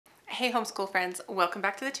Hey homeschool friends, welcome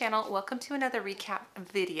back to the channel. Welcome to another recap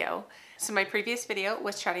video. So my previous video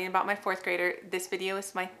was chatting about my 4th grader. This video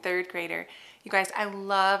is my 3rd grader. You guys, I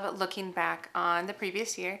love looking back on the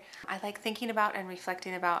previous year. I like thinking about and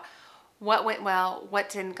reflecting about what went well, what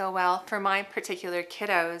didn't go well for my particular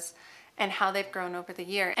kiddos and how they've grown over the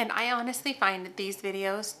year. And I honestly find these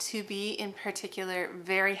videos to be in particular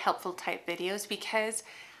very helpful type videos because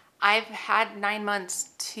I've had 9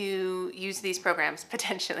 months to use these programs,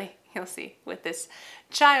 potentially. You'll see with this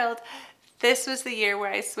child. This was the year where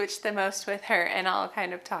I switched the most with her, and I'll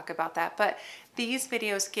kind of talk about that. But these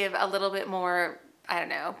videos give a little bit more, I don't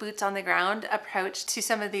know, boots on the ground approach to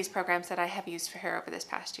some of these programs that I have used for her over this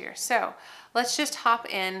past year. So let's just hop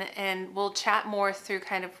in and we'll chat more through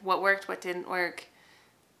kind of what worked, what didn't work,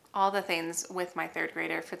 all the things with my 3rd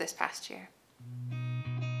grader for this past year.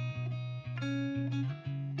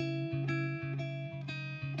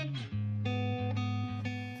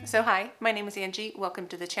 So hi, my name is Angie. Welcome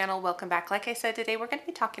to the channel. Welcome back. Like I said, today we're going to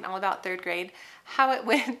be talking all about 3rd grade, how it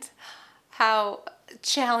went, how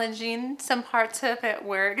challenging some parts of it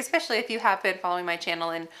were, especially if you have been following my channel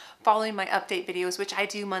and following my update videos, which I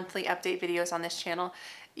do monthly update videos on this channel.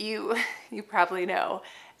 You probably know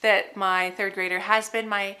that my 3rd grader has been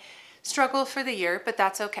my struggle for the year, but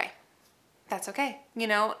that's okay. That's okay. You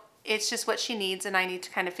know, it's just what she needs, and I need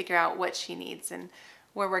to kind of figure out what she needs, and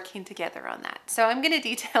we're working together on that. So I'm going to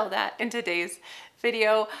detail that in today's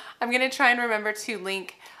video. I'm going to try and remember to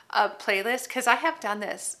link a playlist because I have done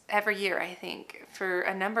this every year, I think, for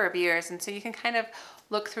a number of years. And so you can kind of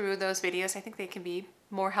look through those videos. I think they can be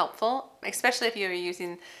more helpful, especially if you're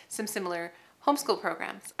using some similar homeschool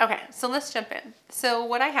programs. Okay, so let's jump in. So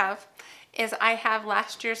what I have is I have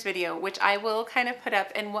last year's video, which I will kind of put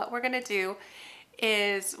up. And what we're going to do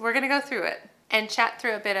is we're going to go through it and chat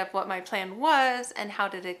through a bit of what my plan was and how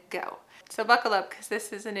did it go. So buckle up because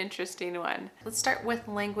this is an interesting one. Let's start with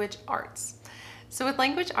language arts. So with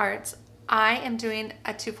language arts, I am doing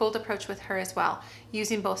a twofold approach with her as well,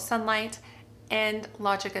 using both Sonlight and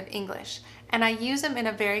Logic of English. And I use them in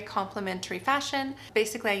a very complementary fashion.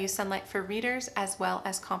 Basically, I use Sonlight for readers as well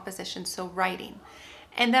as composition, so writing.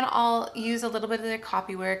 And then I'll use a little bit of their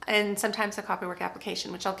copywork and sometimes the copywork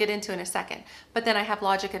application, which I'll get into in a second. But then I have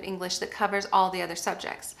Logic of English that covers all the other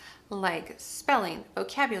subjects, like spelling,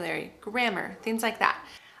 vocabulary, grammar, things like that.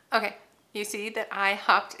 Okay, you see that I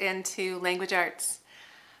hopped into language arts.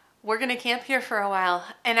 We're gonna camp here for a while.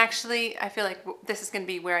 And actually, I feel like this is gonna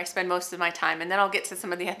be where I spend most of my time. And then I'll get to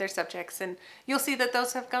some of the other subjects and you'll see that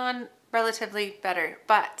those have gone relatively better.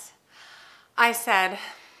 But I said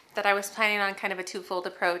that I was planning on kind of a twofold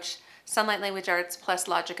approach, Sonlight Language Arts plus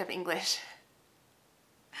Logic of English.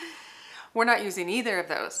 We're not using either of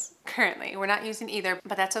those currently. We're not using either,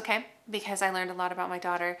 but that's okay because I learned a lot about my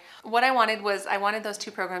daughter. What I wanted was I wanted those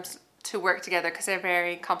two programs to work together because they're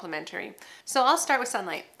very complementary. So I'll start with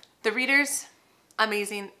Sonlight. The readers,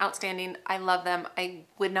 amazing, outstanding. I love them. I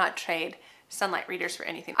would not trade Sonlight readers for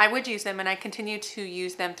anything. I would use them and I continue to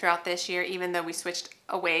use them throughout this year even though we switched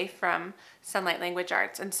away from Sonlight Language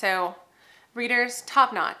Arts. And so readers,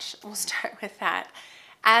 top notch. We'll start with that.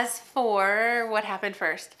 As for what happened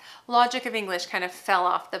first, Logic of English kind of fell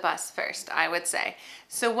off the bus first, I would say.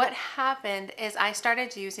 So what happened is I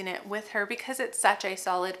started using it with her because it's such a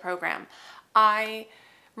solid program. I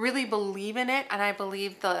really believe in it and I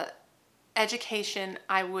believe the education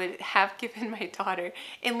I would have given my daughter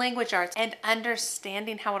in language arts and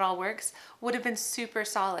understanding how it all works would have been super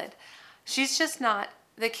solid. She's just not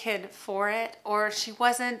the kid for it, or she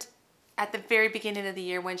wasn't at the very beginning of the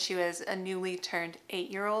year when she was a newly turned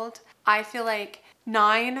 8-year-old. I feel like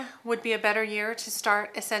 9 would be a better year to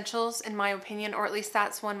start essentials in my opinion, or at least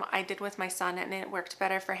that's one I did with my son and it worked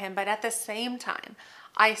better for him. But at the same time,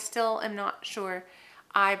 I still am not sure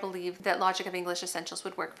I believe that Logic of English Essentials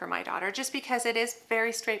would work for my daughter just because it is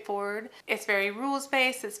very straightforward. It's very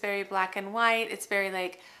rules-based. It's very black and white. It's very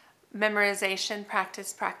like memorization,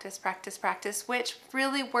 practice, practice, practice, practice, which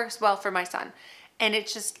really works well for my son. And it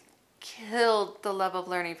just killed the love of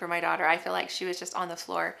learning for my daughter. I feel like she was just on the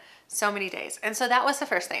floor so many days. And so that was the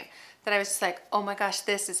first thing that I was just like, oh my gosh,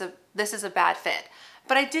 this is a bad fit.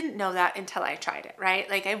 But I didn't know that until I tried it, right?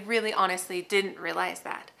 Like I really honestly didn't realize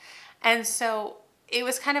that. And so it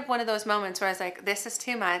was kind of one of those moments where I was like, this is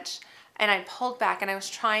too much. And I pulled back and I was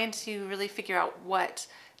trying to really figure out what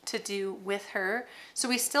to do with her. So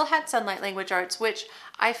we still had Sonlight Language Arts, which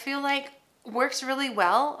I feel like works really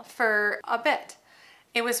well for a bit.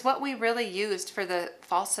 It was what we really used for the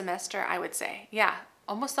fall semester, I would say. Yeah,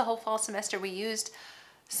 almost the whole fall semester we used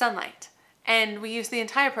Sonlight. And we used the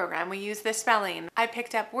entire program. We used the spelling. I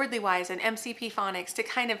picked up Wordly Wise and MCP Phonics to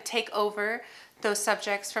kind of take over those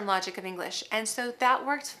subjects from Logic of English. And so that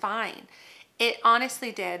worked fine. It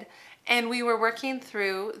honestly did. And we were working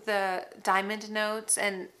through the diamond notes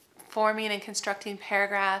and forming and constructing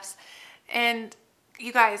paragraphs. And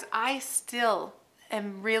you guys, I still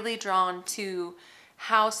am really drawn to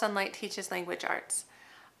how Sonlight teaches language arts.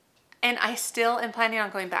 And I still am planning on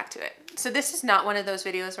going back to it. So this is not one of those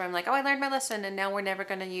videos where I'm like, oh, I learned my lesson and now we're never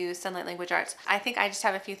going to use Sonlight Language Arts. I think I just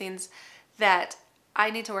have a few things that I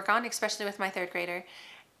need to work on, especially with my third grader,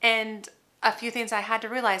 and a few things I had to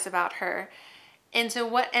realize about her. And so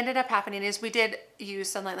what ended up happening is we did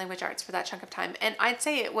use Sonlight Language Arts for that chunk of time. And I'd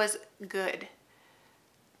say it was good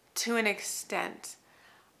to an extent.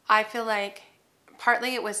 I feel like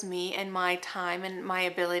partly it was me and my time and my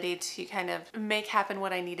ability to kind of make happen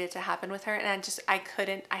what I needed to happen with her. And I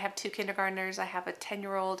couldn't. I have 2 kindergartners. I have a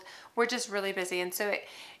 10-year-old. We're just really busy. And so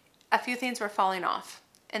a few things were falling off.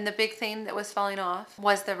 And the big thing that was falling off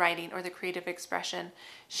was the writing or the creative expression.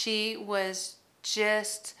 She was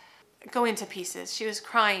just going to pieces. She was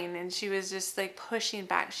crying and she was just like pushing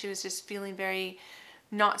back. She was just feeling very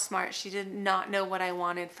not smart. She did not know what I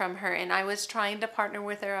wanted from her. And I was trying to partner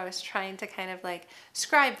with her. I was trying to kind of like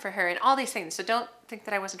scribe for her and all these things. So don't think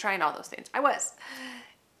that I wasn't trying all those things. I was.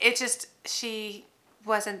 It just, she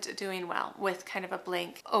wasn't doing well with kind of a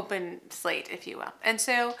blank, open slate, if you will. And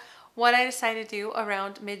so what I decided to do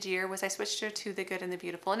around mid-year was I switched her to The Good and the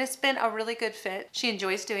Beautiful. And it's been a really good fit. She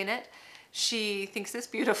enjoys doing it. She thinks it's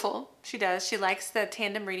beautiful. She does. She likes the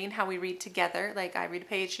tandem reading, how we read together. Like I read a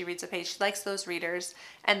page, she reads a page. She likes those readers,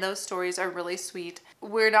 and those stories are really sweet.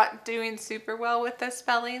 We're not doing super well with the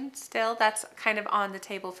spelling still. That's kind of on the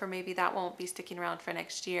table for maybe that won't be sticking around for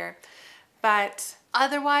next year. But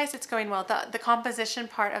otherwise, it's going well. The composition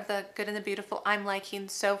part of The Good and the Beautiful, I'm liking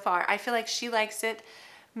so far. I feel like she likes it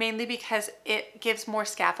mainly because it gives more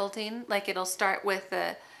scaffolding. Like it'll start with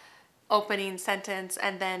the opening sentence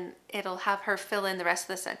and then it'll have her fill in the rest of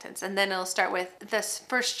the sentence, and then it'll start with this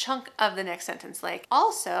first chunk of the next sentence, like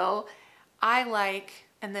also I like,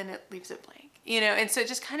 and then it leaves it blank, you know. And so it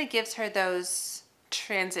just kind of gives her those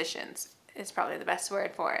transitions is probably the best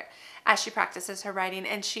word for it as she practices her writing,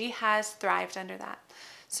 and she has thrived under that.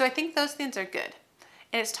 So I think those things are good,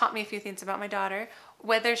 and it's taught me a few things about my daughter,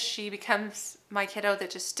 whether she becomes my kiddo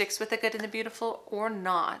that just sticks with the good and the beautiful or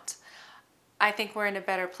not. I think we're in a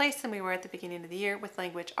better place than we were at the beginning of the year with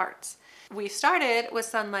language arts. We started with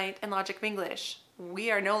Sonlight and Logic of English.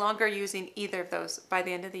 We are no longer using either of those by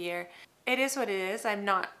the end of the year. It is what it is. I'm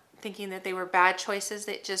not thinking that they were bad choices.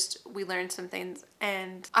 That just, we learned some things,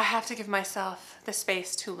 and I have to give myself the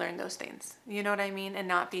space to learn those things. You know what I mean? And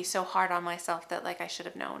not be so hard on myself that like I should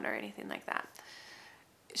have known or anything like that.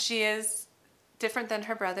 She is different than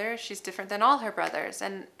her brother. She's different than all her brothers,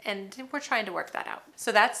 and we're trying to work that out.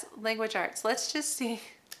 So that's language arts. Let's see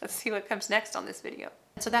what comes next on this video.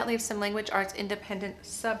 So that leaves some language arts independent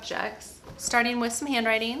subjects, starting with some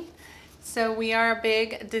handwriting. So we are a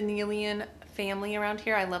big Danielian family around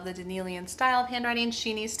here. I love the Danielian style of handwriting.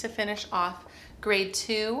 She needs to finish off grade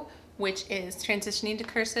 2, which is transitioning to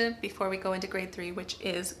cursive, before we go into grade 3, which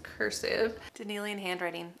is cursive. Danielian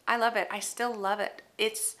handwriting. I love it. I still love it.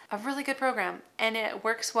 It's a really good program and it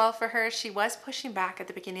works well for her. She was pushing back at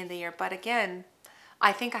the beginning of the year, but again,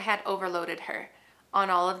 I think I had overloaded her on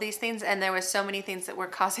all of these things, and there was so many things that were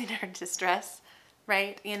causing her distress,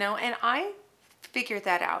 right? You know, and I figured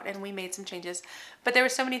that out and we made some changes, but there were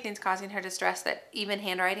so many things causing her distress that even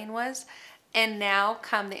handwriting was. And now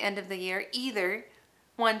come the end of the year, either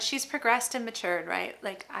one, she's progressed and matured, right?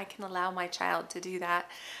 Like I can allow my child to do that.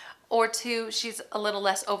 Or 2, she's a little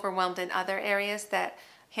less overwhelmed in other areas that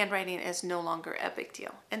handwriting is no longer a big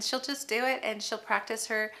deal. And she'll just do it and she'll practice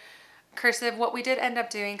her cursive. What we did end up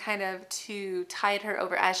doing kind of to tide her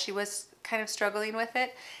over as she was kind of struggling with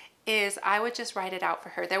it is I would just write it out for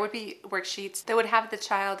her. There would be worksheets that would have the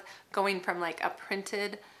child going from like a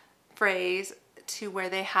printed phrase to where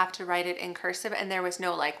they have to write it in cursive, and there was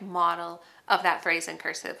no like model of that phrase in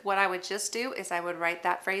cursive. What I would just do is I would write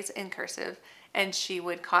that phrase in cursive and she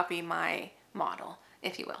would copy my model,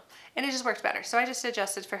 if you will. And it just worked better. So I just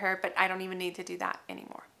adjusted for her, but I don't even need to do that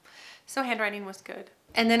anymore. So handwriting was good.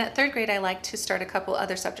 And then at 3rd grade, I like to start a couple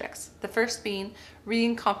other subjects. The first being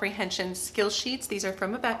reading comprehension skill sheets. These are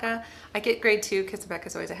from Rebecca. I get grade 2 because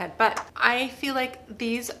Rebecca's always ahead, but I feel like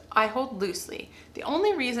these I hold loosely. The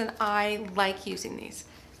only reason I like using these,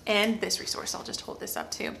 and this resource, I'll just hold this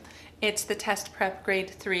up too, it's the Test Prep grade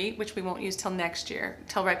 3, which we won't use till next year,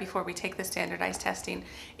 till right before we take the standardized testing,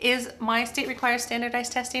 is my state requires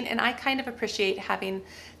standardized testing, and I kind of appreciate having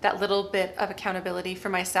that little bit of accountability for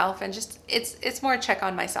myself, and just it's more a check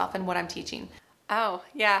on myself and what I'm teaching. Oh,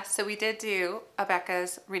 yeah. So we did do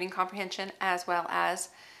Abeka's reading comprehension as well as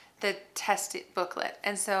the test booklet.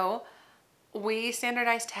 And so we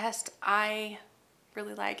standardized test. I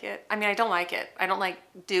really like it. I mean, I don't like it. I don't like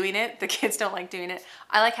doing it. The kids don't like doing it.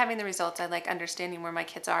 I like having the results. I like understanding where my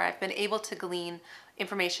kids are. I've been able to glean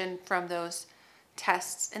information from those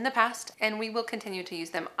tests in the past, and we will continue to use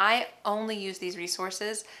them. I only use these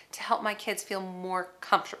resources to help my kids feel more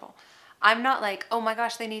comfortable. I'm not like, oh my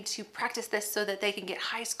gosh, they need to practice this so that they can get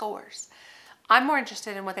high scores. I'm more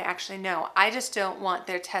interested in what they actually know. I just don't want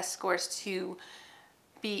their test scores to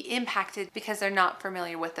be impacted because they're not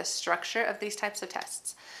familiar with the structure of these types of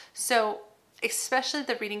tests. So especially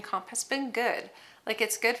the reading comp has been good. Like,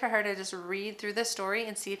 it's good for her to just read through the story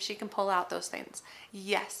and see if she can pull out those things.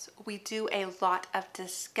 Yes, we do a lot of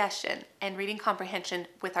discussion and reading comprehension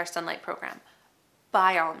with our Sonlight program.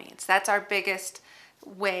 By all means, that's our biggest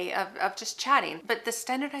way of just chatting. But the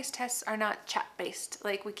standardized tests are not chat-based.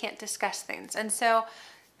 Like, we can't discuss things. And so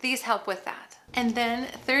these help with that. And then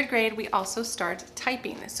 3rd grade, we also start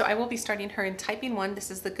typing. So I will be starting her in typing 1.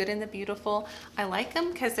 This is the Good and the Beautiful. I like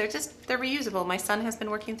them because they're reusable. My son has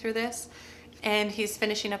been working through this and he's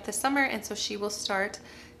finishing up this summer. And so she will start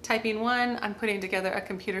typing 1. I'm putting together a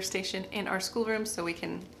computer station in our schoolroom so we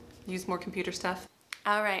can use more computer stuff.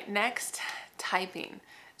 All right, next, typing.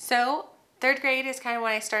 So 3rd grade is kind of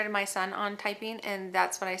when I started my son on typing, and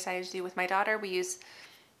that's what I decided to do with my daughter. We use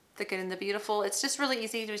the Good and the Beautiful. It's just really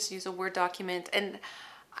easy to just use a Word document. And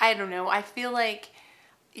I don't know, I feel like,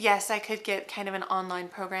 yes, I could get kind of an online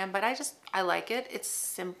program, but I like it. It's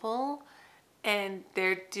simple and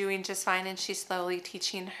they're doing just fine. And she's slowly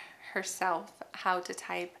teaching herself how to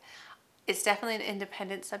type. It's definitely an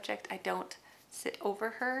independent subject. I don't sit over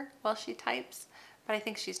her while she types, but I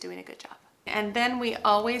think she's doing a good job. And then we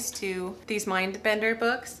always do these mind bender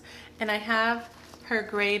books, and I have her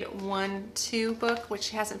grade 1-2 book, which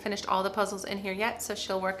she hasn't finished all the puzzles in here yet, so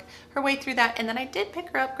she'll work her way through that. And then I did pick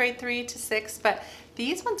her up grade 3-6, but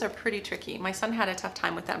these ones are pretty tricky. My son had a tough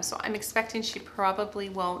time with them, so I'm expecting she probably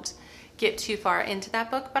won't get too far into that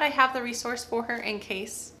book, but I have the resource for her in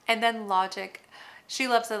case. And then logic. She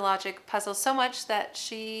loves the logic puzzles so much that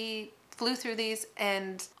she flew through these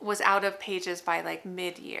and was out of pages by like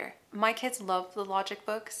mid-year. My kids love the logic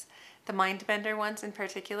books, the mind bender ones in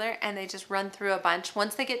particular, and they just run through a bunch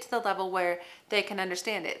once they get to the level where they can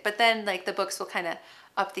understand it. But then like the books will kind of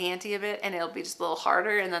up the ante a bit and it'll be just a little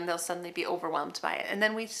harder, and then they'll suddenly be overwhelmed by it. And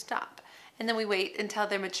then we stop. And then we wait until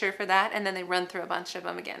they're mature for that, and then they run through a bunch of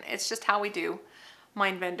them again. It's just how we do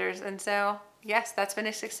mind benders. And so yes, that's been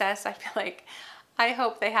a success. I feel like I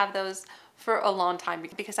hope they have those for a long time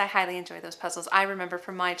because I highly enjoy those puzzles. I remember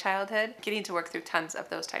from my childhood getting to work through tons of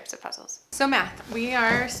those types of puzzles. So math, we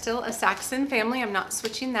are still a Saxon family. I'm not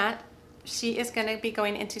switching that. She is going to be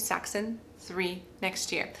going into Saxon 3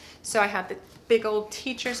 next year. So I have the big old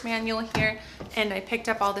teacher's manual here, and I picked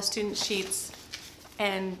up all the student sheets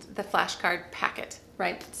and the flashcard packet,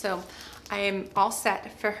 right? So I am all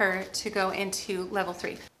set for her to go into level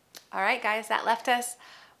 3. All right, guys, that left us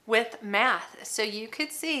with math. So you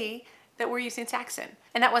could see that we're using Saxon,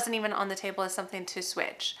 and that wasn't even on the table as something to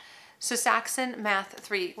switch. So Saxon Math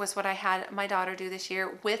 3 was what I had my daughter do this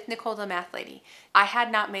year with Nicole the Math Lady. I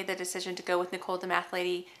had not made the decision to go with Nicole the Math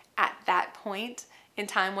Lady at that point in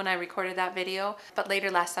time when I recorded that video, but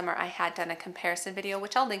later last summer I had done a comparison video,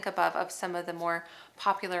 which I'll link above, of some of the more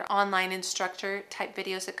popular online instructor type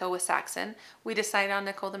videos that go with Saxon. We decided on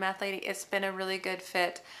Nicole the Math Lady. It's been a really good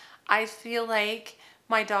fit. I feel like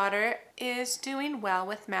my daughter is doing well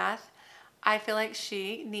with math. I feel like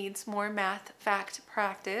she needs more math fact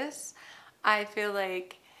practice. I feel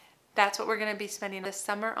like that's what we're going to be spending this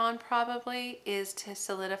summer on probably, is to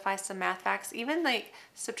solidify some math facts. Even like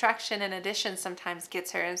subtraction and addition sometimes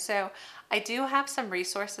gets her. And so I do have some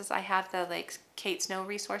resources. I have the like Kate Snow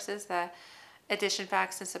resources, the addition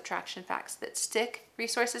facts and subtraction facts that stick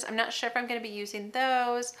resources. I'm not sure if I'm going to be using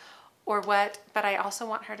those or what, but I also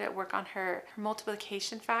want her to work on her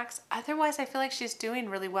multiplication facts. Otherwise, I feel like she's doing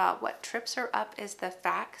really well. What trips her up is the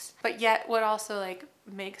facts, but yet what also like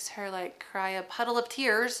makes her like cry a puddle of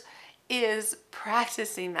tears is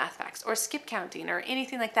practicing math facts or skip counting or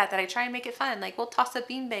anything like that I try and make it fun. Like we'll toss a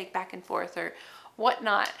beanbag back and forth or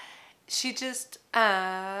whatnot. She just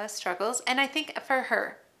struggles. And I think for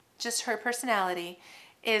her, just her personality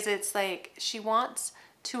is, it's like she wants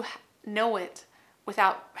to know it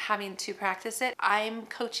without having to practice it. I'm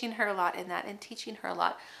coaching her a lot in that and teaching her a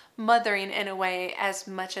lot, mothering in a way as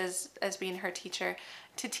much as being her teacher,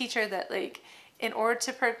 to teach her that like in order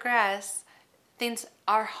to progress, things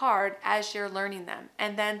are hard as you're learning them,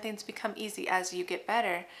 and then things become easy as you get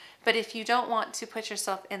better. But if you don't want to put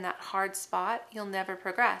yourself in that hard spot, you'll never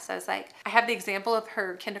progress. I was like, I have the example of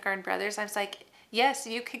her kindergarten brothers. I was like, yes,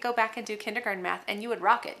 you could go back and do kindergarten math and you would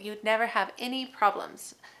rock it. You'd never have any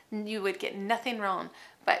problems. You would get nothing wrong.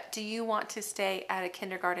 But do you want to stay at a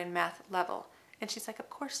kindergarten math level? And she's like, of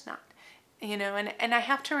course not. You know, and I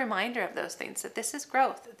have to remind her of those things, that this is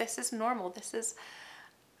growth. This is normal. This is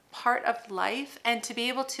part of life, and to be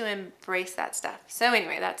able to embrace that stuff. So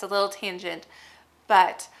anyway, that's a little tangent,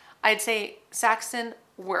 but I'd say Saxon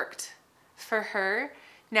worked for her.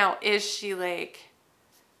 Now, is she like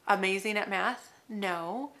amazing at math?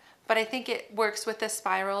 No, but I think it works with the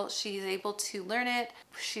spiral. She's able to learn it.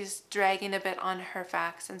 She's dragging a bit on her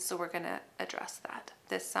facts, and so we're gonna address that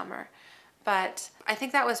this summer. But I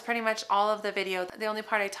think that was pretty much all of the video. The only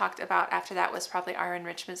part I talked about after that was probably our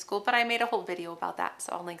enrichment school, but I made a whole video about that,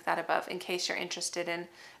 so I'll link that above in case you're interested in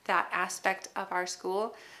that aspect of our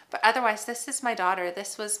school. But otherwise, this is my daughter.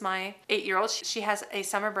 This was my 8-year-old. She has a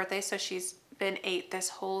summer birthday, so she's been 8 this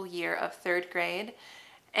whole year of 3rd grade,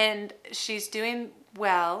 and she's doing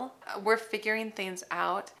well. We're figuring things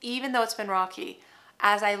out, even though it's been rocky.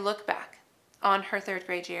 As I look back on her 3rd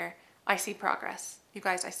grade year, I see progress. You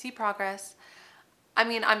guys, I see progress. I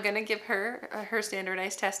mean, I'm gonna give her her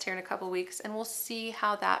standardized test here in a couple weeks, and we'll see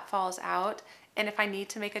how that falls out. And if I need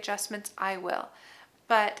to make adjustments, I will.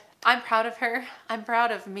 But I'm proud of her. I'm proud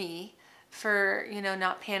of me for, you know,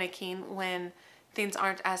 not panicking when things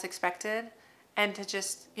aren't as expected, and to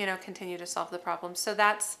just, you know, continue to solve the problem. So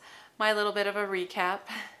that's my little bit of a recap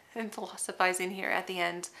and philosophizing here at the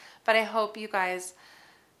end. But I hope you guys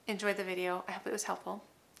enjoyed the video. I hope it was helpful.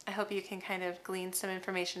 I hope you can kind of glean some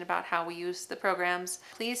information about how we use the programs.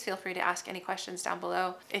 Please feel free to ask any questions down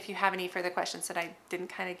below if you have any further questions that I didn't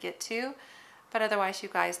kind of get to. But otherwise, you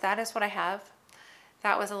guys, that is what I have.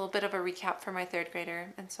 That was a little bit of a recap for my 3rd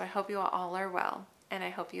grader. And so I hope you all are well. And I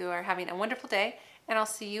hope you are having a wonderful day. And I'll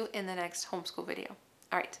see you in the next homeschool video.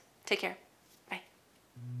 All right, take care.